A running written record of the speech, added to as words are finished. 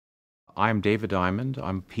I'm David Diamond.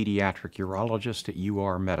 I'm a pediatric urologist at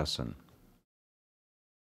UR Medicine.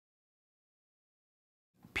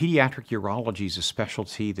 Pediatric urology is a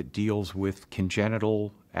specialty that deals with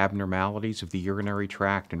congenital abnormalities of the urinary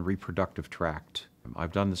tract and reproductive tract.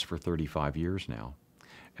 I've done this for 35 years now.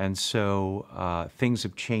 And so things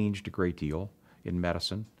have changed a great deal in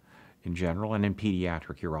medicine in general and in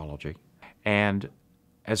pediatric urology. And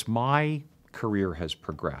as my career has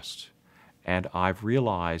progressed, and I've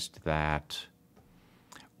realized that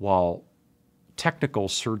while technical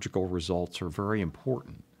surgical results are very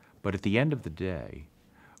important, but at the end of the day,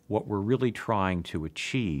 what we're really trying to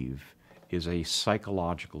achieve is a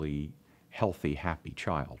psychologically healthy, happy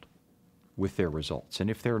child with their results. And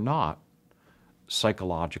if they're not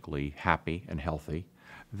psychologically happy and healthy,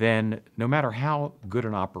 then no matter how good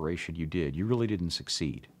an operation you did, you really didn't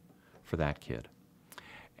succeed for that kid.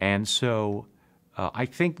 And so I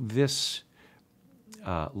think this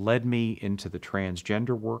led me into the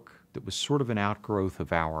transgender work that was sort of an outgrowth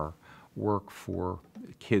of our work for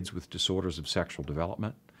kids with disorders of sexual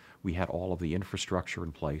development. We had all of the infrastructure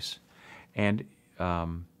in place. And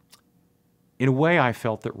in a way, I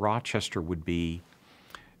felt that Rochester would be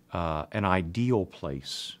an ideal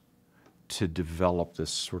place to develop this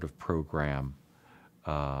sort of program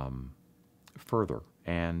further.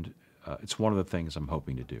 And it's one of the things I'm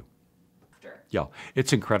hoping to do. Sure. Yeah,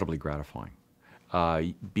 it's incredibly gratifying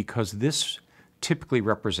because this typically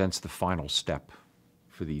represents the final step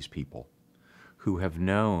for these people who have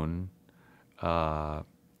known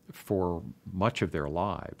for much of their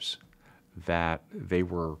lives that they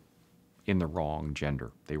were in the wrong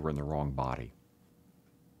gender, they were in the wrong body.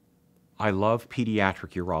 I love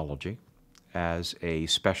pediatric urology as a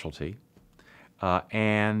specialty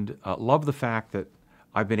and love the fact that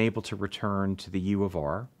I've been able to return to the U of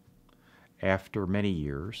R after many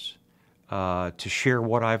years to share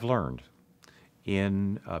what I've learned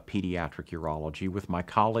in pediatric urology with my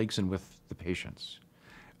colleagues and with the patients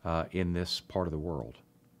in this part of the world.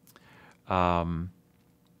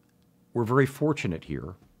 We're very fortunate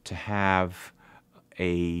here to have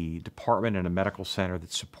a department and a medical center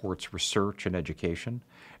that supports research and education,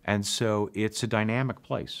 and so it's a dynamic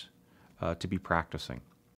place to be practicing.